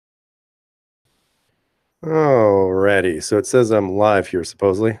Alrighty, so it says I'm live here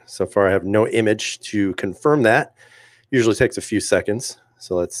supposedly. So far, I have no image to confirm that. Usually takes a few seconds.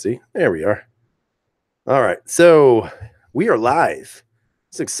 So let's see. There we are. All right, so we are live.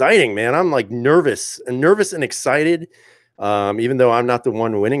 It's exciting, man. I'm like nervous and excited, even though I'm not the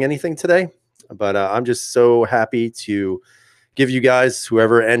one winning anything today. But I'm just so happy to give you guys,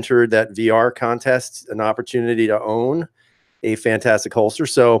 whoever entered that VR contest, an opportunity to own a fantastic holster.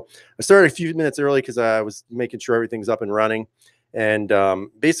 So I started a few minutes early because I was making sure everything's up and running. And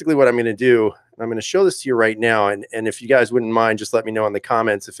basically, what I'm going to do, I'm going to show this to you right now. And if you guys wouldn't mind, just let me know in the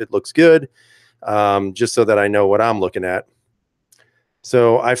comments if it looks good, just so that I know what I'm looking at.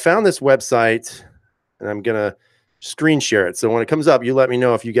 So I found this website, and I'm going to screen share it. So when it comes up, you let me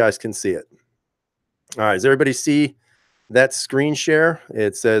know if you guys can see it. All right. Does everybody see that screen share?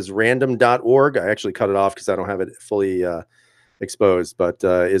 It says random.org. I actually cut it off because I don't have it fully exposed, but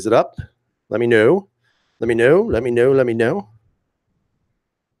is it up? Let me know. Let me know. Let me know. Let me know.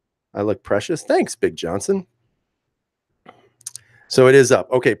 I look precious. Thanks, Big Johnson. So it is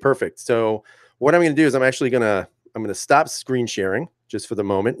up. Okay, perfect. So what I'm going to do is I'm going to stop screen sharing just for the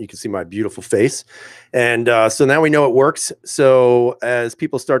moment. You can see my beautiful face. And so now we know it works. So as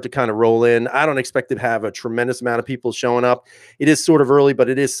people start to kind of roll in, I don't expect to have a tremendous amount of people showing up. It is sort of early, but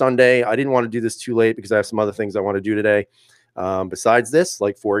it is Sunday. I didn't want to do this too late because I have some other things I want to do today. Besides this,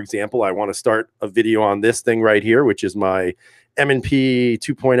 like for example, I want to start a video on this thing right here, which is my M&P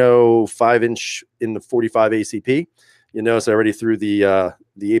 2.0 5-inch in the 45 ACP. You notice I already threw the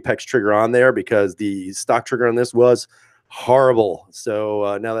Apex trigger on there because the stock trigger on this was horrible.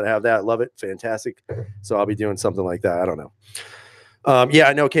 So now that I have that, I love it. Fantastic. So I'll be doing something like that. I don't know. Yeah,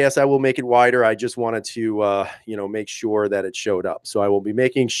 I know, KSI will make it wider. I just wanted to, make sure that it showed up. So I will be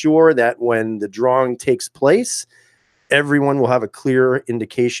making sure that when the drawing takes place, everyone will have a clear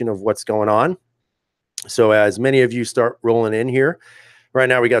indication of what's going on. So as many of you start rolling in here, right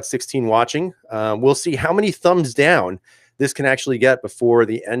now we got 16 watching. We'll see how many thumbs down this can actually get before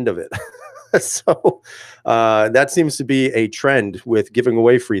the end of it. So that seems to be a trend with giving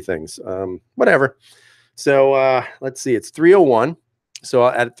away free things. Whatever. So let's see. It's 3:01. So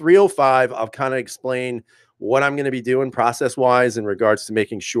at 3:05, I'll kind of explain what I'm going to be doing process-wise in regards to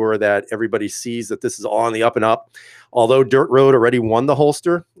making sure that everybody sees that this is all on the up and up. Although Dirt Road already won the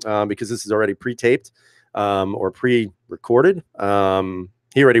holster because this is already pre-taped or pre-recorded. He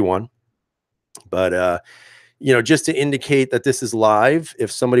already won. But, just to indicate that this is live,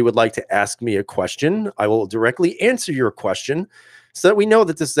 if somebody would like to ask me a question, I will directly answer your question so that we know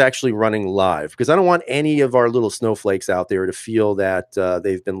that this is actually running live, because I don't want any of our little snowflakes out there to feel that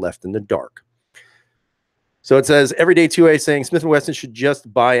they've been left in the dark. So it says Everyday 2A saying Smith & Wesson should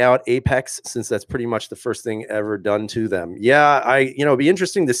just buy out Apex since that's pretty much the first thing ever done to them. Yeah, it'd be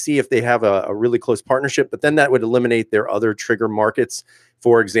interesting to see if they have a really close partnership, but then that would eliminate their other trigger markets.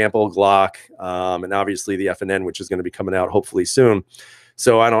 For example, Glock, and obviously the FNN, which is going to be coming out hopefully soon.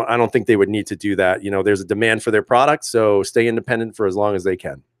 So I don't think they would need to do that. There's a demand for their product, so stay independent for as long as they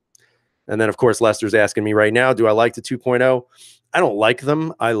can. And then of course, Lester's asking me right now, do I like the 2.0? I don't like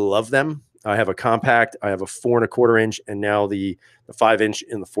them. I love them. I have a compact, I have a 4.25 inch, and now the 5-inch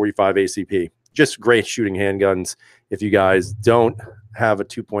in the 45 ACP. Just great shooting handguns. If you guys don't have a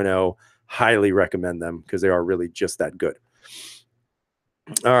 2.0, highly recommend them because they are really just that good.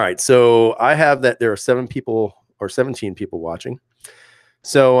 All right, so I have that there are 17 people watching.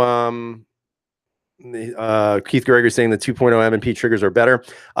 So Keith Gregory saying the 2.0 M&P triggers are better.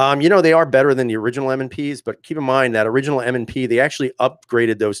 They are better than the original M&Ps, but keep in mind that original M&P, they actually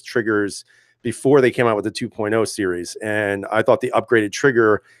upgraded those triggers before they came out with the 2.0 series. And I thought the upgraded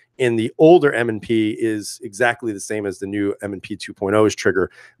trigger in the older M&P is exactly the same as the new M&P 2.0's trigger.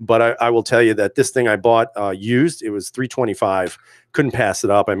 But I will tell you that this thing I bought used, it was $325. Couldn't pass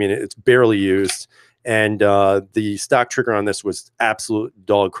it up. I mean, it's barely used. And the stock trigger on this was absolute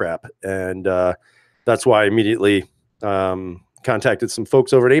dog crap. And that's why I immediately contacted some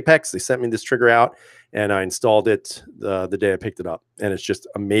folks over at Apex. They sent me this trigger out, and I installed it the day I picked it up. And it's just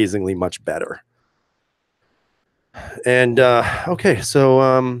amazingly much better. And okay,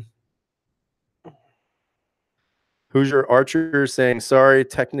 so Hoosier Archer saying, sorry,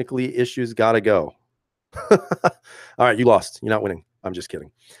 technically issues, gotta go. All right, you lost. You're not winning. I'm just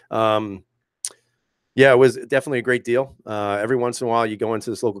kidding. Yeah, it was definitely a great deal. Every once in a while, you go into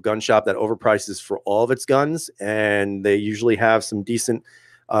this local gun shop that overprices for all of its guns, and they usually have some decent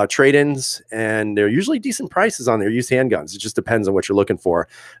trade-ins, and they're usually decent prices on their used handguns. It just depends on what you're looking for.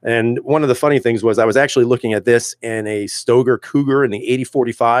 And one of the funny things was I was actually looking at this in a Stoeger Cougar in the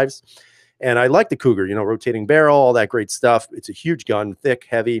 8045s, and I like the Cougar, rotating barrel, all that great stuff. It's a huge gun, thick,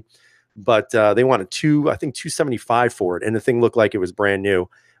 heavy. but they wanted I think 275 for it, and the thing looked like it was brand new.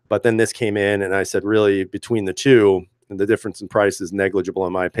 But then this came in, and I said, really, between the two, the difference in price is negligible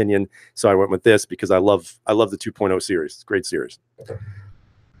in my opinion. So I went with this because I love the 2.0 series. It's a great series.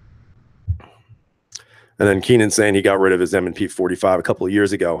 And then Keenan saying he got rid of his M&P 45 a couple of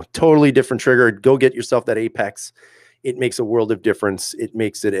years ago. Totally different trigger. Go get yourself that Apex. It makes a world of difference. It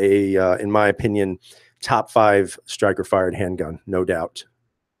makes it in my opinion, top 5 striker fired handgun, no doubt.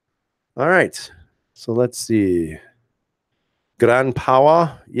 All right. So let's see. Gran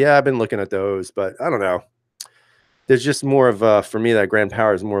Power. Yeah, I've been looking at those, but I don't know. There's just more of for me, that Grand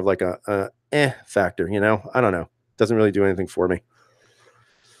Power is more of like a factor, you know? I don't know. Doesn't really do anything for me.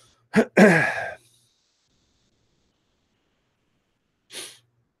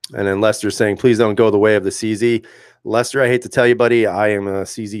 And then Lester saying, please don't go the way of the CZ. Lester, I hate to tell you, buddy, I am a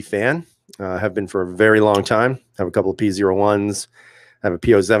CZ fan. Have been for a very long time. Have a couple of P01s. Have a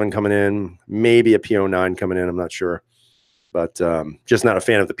P07 coming in. Maybe a P09 coming in. I'm not sure. But just not a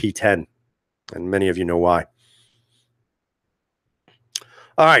fan of the P10. And many of you know why.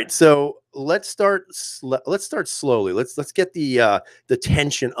 All right, so let's start slowly. Let's get the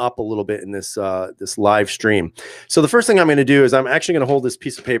tension up a little bit in this this live stream. So the first thing I'm going to do is I'm actually going to hold this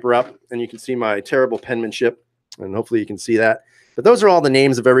piece of paper up, and you can see my terrible penmanship, and hopefully you can see that. But those are all the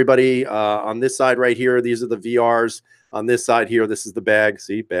names of everybody on this side right here. These are the VRs. On this side here, this is the bag.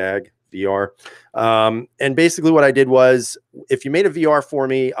 See, bag, VR. And basically what I did was, if you made a VR for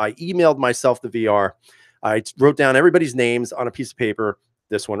me, I emailed myself the VR. I wrote down everybody's names on a piece of paper,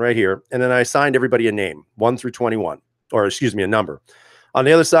 this one right here, and then I assigned everybody a name, 1 through 21, or excuse me, a number. On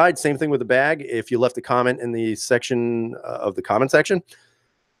the other side, same thing with the bag. If you left a comment in the section of the comment section,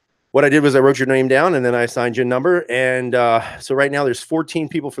 what I did was I wrote your name down, and then I assigned you a number. And so right now there's 14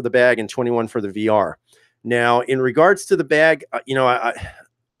 people for the bag and 21 for the VR. Now, in regards to the bag, you know, I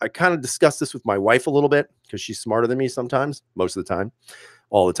kind of discussed this with my wife a little bit because she's smarter than me sometimes, most of the time,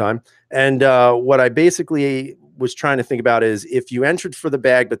 all the time. And what I basically was trying to think about is, if you entered for the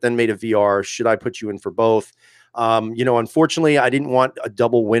bag but then made a VR, should I put you in for both? You know, unfortunately, I didn't want a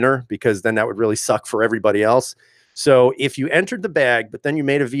double winner because then that would really suck for everybody else. So if you entered the bag but then you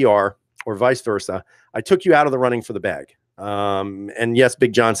made a VR, or vice versa, I took you out of the running for the bag. And yes,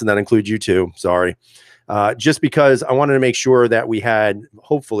 Big Johnson, that includes you too. Sorry. Just because I wanted to make sure that we had,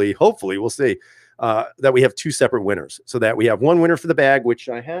 hopefully, we'll see, that we have 2 separate winners, so that we have one winner for the bag, which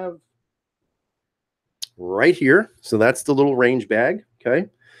I have right here. So that's the little range bag. Okay.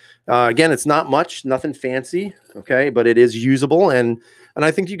 Again, it's not much, nothing fancy. Okay. But it is usable. And I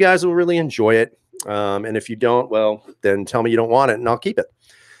think you guys will really enjoy it. And if you don't, well, then tell me you don't want it and I'll keep it.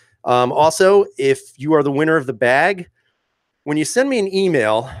 Also, if you are the winner of the bag, when you send me an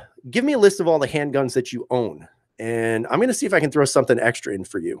email, give me a list of all the handguns that you own. And I'm going to see if I can throw something extra in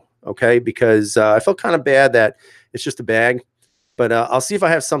for you. Okay. Because I felt kind of bad that it's just a bag, but I'll see if I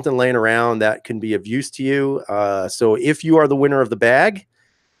have something laying around that can be of use to you. So if you are the winner of the bag,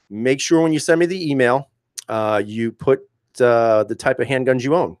 make sure when you send me the email, you put the type of handguns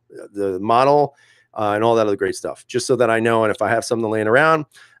you own, the model, and all that other great stuff, just so that I know. And if I have something laying around,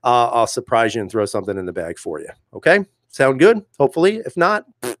 I'll surprise you and throw something in the bag for you. Okay. Sound good? Hopefully. If not,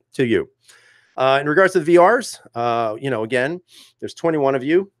 to you. In regards to the VRs, you know, again, there's 21 of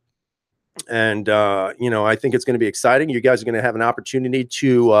you. And, you know, I think it's going to be exciting. You guys are going to have an opportunity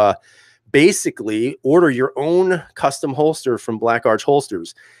to basically order your own custom holster from Black Arch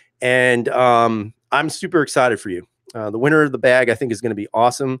Holsters. And I'm super excited for you. The winner of the bag, I think, is going to be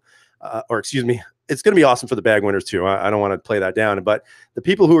awesome. Or excuse me, it's going to be awesome for the bag winners too. I don't want to play that down, but the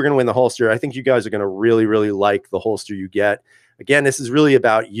people who are going to win the holster, I think you guys are going to really, really like the holster you get. Again, this is really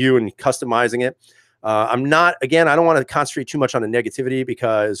about you and customizing it. I don't want to concentrate too much on the negativity,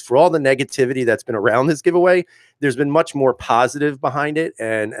 because for all the negativity that's been around this giveaway, there's been much more positive behind it.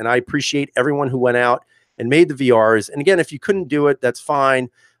 And I appreciate everyone who went out and made the VRs. And again, if you couldn't do it, that's fine.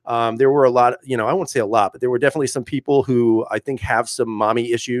 There were a lot, you know, I won't say a lot, but there were definitely some people who I think have some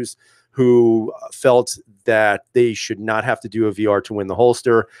mommy issues, who felt that they should not have to do a VR to win the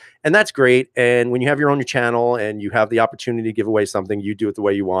holster. And that's great. And when you have your own channel and you have the opportunity to give away something, you do it the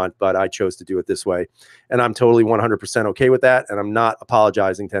way you want. But I chose to do it this way. And I'm totally 100% okay with that. And I'm not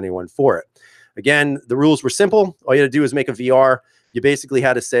apologizing to anyone for it. Again, the rules were simple. All you had to do is make a VR. You basically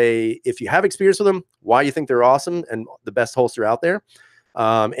had to say, if you have experience with them, why you think they're awesome and the best holster out there.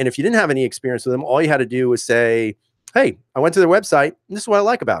 And if you didn't have any experience with them, all you had to do was say, hey, I went to their website, and this is what I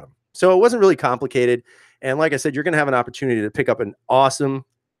like about them. So it wasn't really complicated. And like I said, you're going to have an opportunity to pick up an awesome,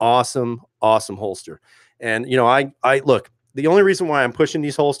 awesome, awesome holster. And, you know, I look, the only reason why I'm pushing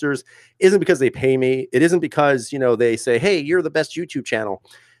these holsters isn't because they pay me. It isn't because, you know, they say, hey, you're the best YouTube channel.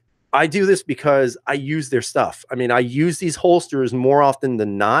 I do this because I use their stuff. I mean, I use these holsters more often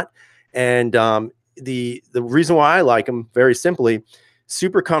than not. And the reason why I like them, very simply,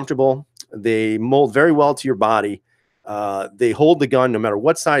 super comfortable. They mold very well to your body. They hold the gun no matter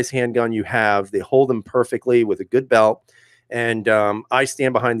what size handgun you have. They hold them perfectly with a good belt. And I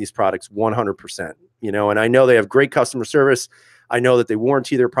stand behind these products 100%. You know, and I know they have great customer service. I know that they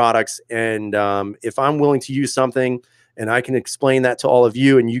warranty their products. And if I'm willing to use something and I can explain that to all of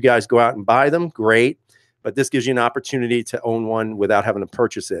you and you guys go out and buy them, great. But this gives you an opportunity to own one without having to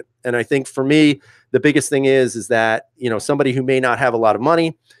purchase it. And I think for me, the biggest thing is that, you know, somebody who may not have a lot of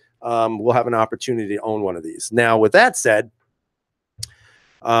money will have an opportunity to own one of these. Now, with that said,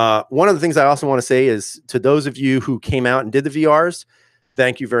 one of the things I also want to say is to those of you who came out and did the VRs,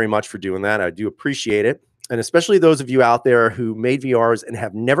 thank you very much for doing that. I do appreciate it. And especially those of you out there who made VRs and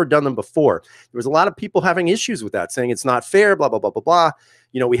have never done them before. There was a lot of people having issues with that, saying it's not fair, blah, blah, blah, blah, blah.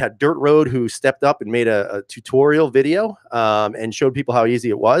 You know, we had Dirt Road who stepped up and made a tutorial video and showed people how easy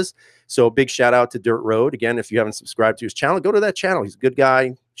it was. So big shout out to Dirt Road. Again, if you haven't subscribed to his channel, go to that channel. He's a good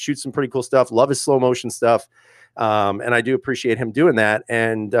guy, shoots some pretty cool stuff, love his slow motion stuff. And I do appreciate him doing that.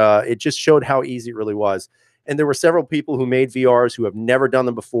 And it just showed how easy it really was. And there were several people who made VRs who have never done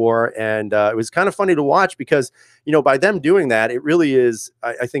them before. And it was kind of funny to watch because, you know, by them doing that, it really is,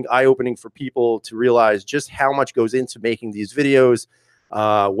 I think, eye-opening for people to realize just how much goes into making these videos,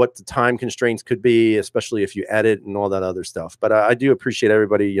 what the time constraints could be, especially if you edit and all that other stuff. But I do appreciate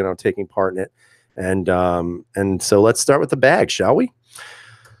everybody, you know, taking part in it. And so let's start with the bag, shall we?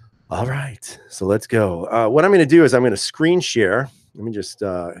 All right, so let's go. What I'm going to do is I'm going to screen share. Let me just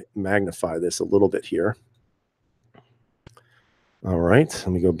magnify this a little bit here. All right, let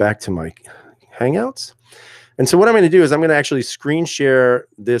me go back to my Hangouts. And so what I'm going to do is I'm going to actually screen share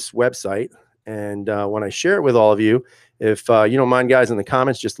this website. And when I share it with all of you, if you don't mind, guys, in the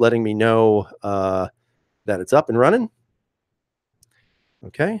comments, just letting me know that it's up and running.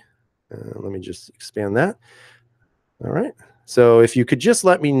 Okay, let me just expand that. All right. So if you could just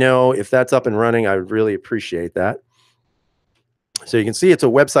let me know if that's up and running, I would really appreciate that. So you can see it's a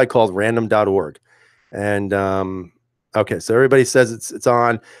website called random.org. And okay, so everybody says it's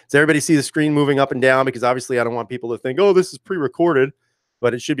on. Does everybody see the screen moving up and down? Because obviously I don't want people to think, oh, this is pre-recorded,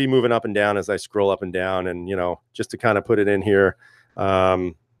 but it should be moving up and down as I scroll up and down. And, you know, just to kind of put it in here, you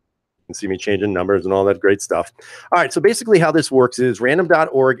can see me changing numbers and all that great stuff. All right, so basically how this works is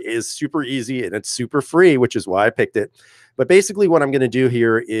random.org is super easy and it's super free, which is why I picked it. But basically what I'm going to do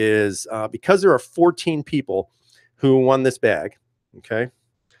here is because there are 14 people who won this bag, okay,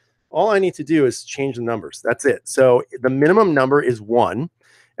 all I need to do is change the numbers. That's it. So the minimum number is 1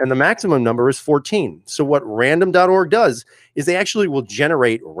 and the maximum number is 14. So what random.org does is they actually will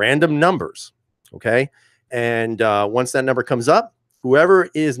generate random numbers, okay? And once that number comes up, whoever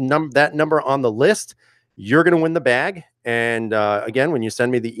is that number on the list, you're going to win the bag. And again, when you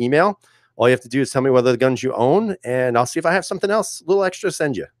send me the email, all you have to do is tell me whether the guns you own, and I'll see if I have something else, a little extra to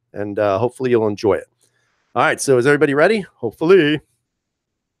send you. And hopefully you'll enjoy it. All right, so is everybody ready? Hopefully.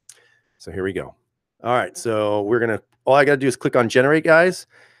 So here we go. All right, so we're going to, all I got to do is click on generate, guys.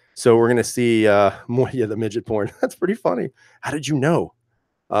 So we're going to see more, yeah, the midget porn. That's pretty funny. How did you know?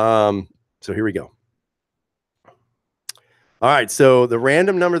 So here we go. All right, so the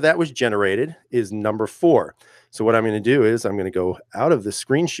random number that was generated is number 4. So what I'm going to do is I'm going to go out of the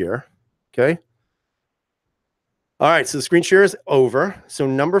screen share, okay? All right, so the screen share is over. So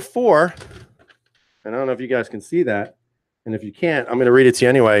number 4, and I don't know if you guys can see that, and if you can't, I'm going to read it to you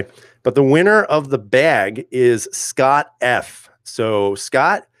anyway. But the winner of the bag is Scott F. So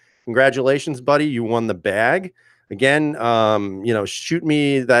Scott, congratulations, buddy. You won the bag. Again, you know, shoot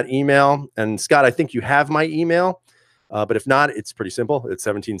me that email. And Scott, I think you have my email. But if not, it's pretty simple. It's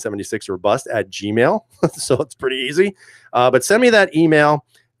 1776robust@gmail. So it's pretty easy. But send me that email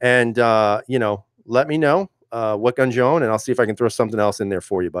and, you know, let me know what guns you own, and I'll see if I can throw something else in there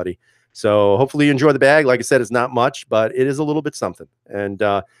for you, buddy. So hopefully you enjoy the bag. Like I said, it's not much, but it is a little bit something. And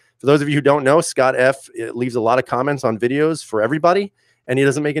for those of you who don't know, Scott F leaves a lot of comments on videos for everybody, and he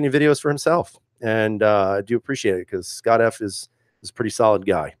doesn't make any videos for himself. And I do appreciate it because Scott F is a pretty solid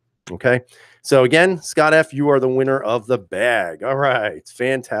guy. Okay. So again, Scott F, you are the winner of the bag. All right.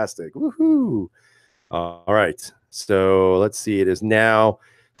 Fantastic. Woohoo. All right. So let's see. It is now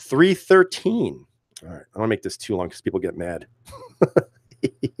 3:13. All right. I don't want to make this too long because people get mad.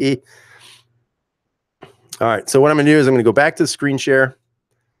 All right. So what I'm going to do is I'm going to go back to the screen share.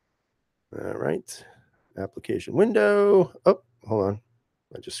 All right. Application window. Oh, hold on.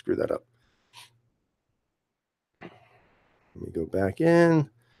 I just screwed that up. Let me go back in.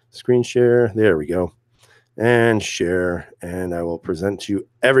 Screen share. There we go. and share, and I will present to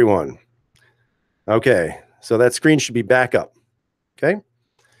everyone. Okay, so that screen should be back up. Okay.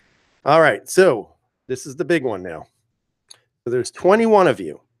 All right, so this is the big one now. So there's 21 of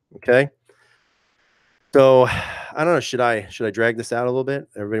you. Okay. So I don't know. Should I drag this out a little bit?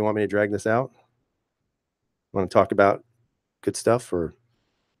 Everybody want me to drag this out? Want to talk about good stuff, or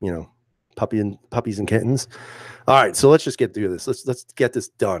puppies and kittens? All right, so let's just get through this. Let's get this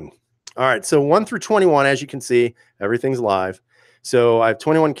done. All right, so 1 through 21, as you can see, everything's live. So I have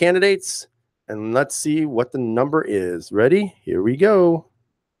 21 candidates, and let's see what the number is. Ready? Here we go.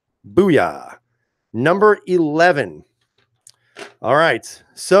 Booyah. Number 11. All right,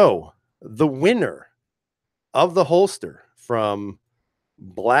 so the winner of the holster from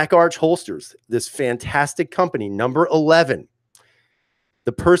Black Arch Holsters, this fantastic company, number 11,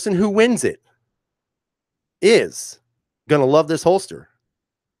 the person who wins it is going to love this holster.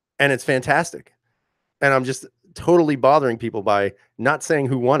 And it's fantastic. And I'm just totally bothering people by not saying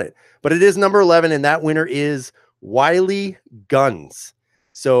who won it. But it is number 11, and that winner is Wiley Guns.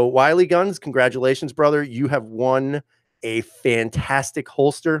 So Wiley Guns, congratulations, brother. You have won a fantastic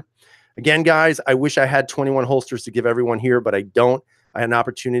holster. Again, guys, I wish I had 21 holsters to give everyone here, but I don't. I had an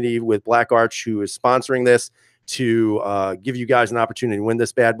opportunity with Black Arch, who is sponsoring this, to give you guys an opportunity to win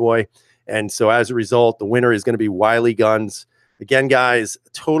this bad boy. And so as a result, the winner is going to be Wiley Guns. Again, guys,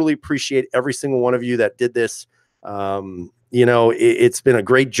 totally appreciate every single one of you that did this. It's been a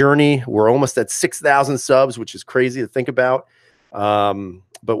great journey. We're almost at 6,000 subs, which is crazy to think about.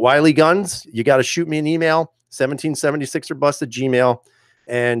 But Wiley Guns, you got to shoot me an email, 1776erbust@gmail.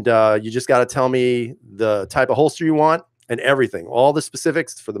 And you just got to tell me the type of holster you want and everything, all the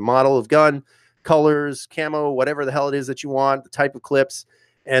specifics for the model of gun, colors, camo, whatever the hell it is that you want, the type of clips.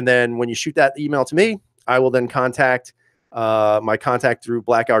 And then when you shoot that email to me, I will then contact my contact through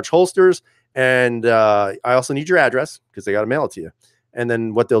Black Arch Holsters. And I also need your address because they got to mail it to you. And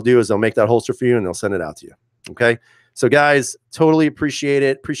then what they'll do is they'll make that holster for you and they'll send it out to you. Okay. So guys, totally appreciate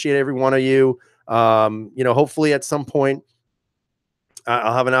it. Appreciate every one of you. Hopefully at some point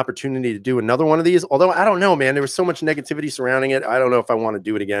I'll have an opportunity to do another one of these. Although I don't know, man, there was so much negativity surrounding it. I don't know if I want to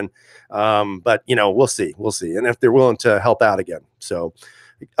do it again. But we'll see. We'll see. And if they're willing to help out again. So,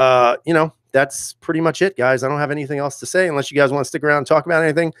 that's pretty much it, guys. I don't have anything else to say unless you guys want to stick around and talk about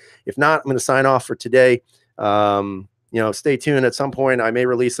anything. If not, I'm going to sign off for today. Stay tuned. At some point, I may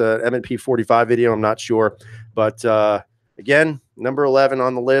release a M&P 45 video. I'm not sure. But again, number 11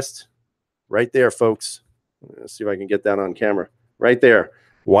 on the list right there, folks. Let's see if I can get that on camera. Right there.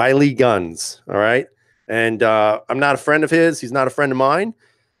 Wiley Guns. All right. And I'm not a friend of his. He's not a friend of mine.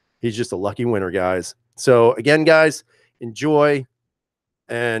 He's just a lucky winner, guys. So again, guys, enjoy.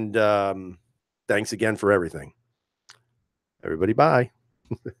 And thanks again for everything. Everybody, bye.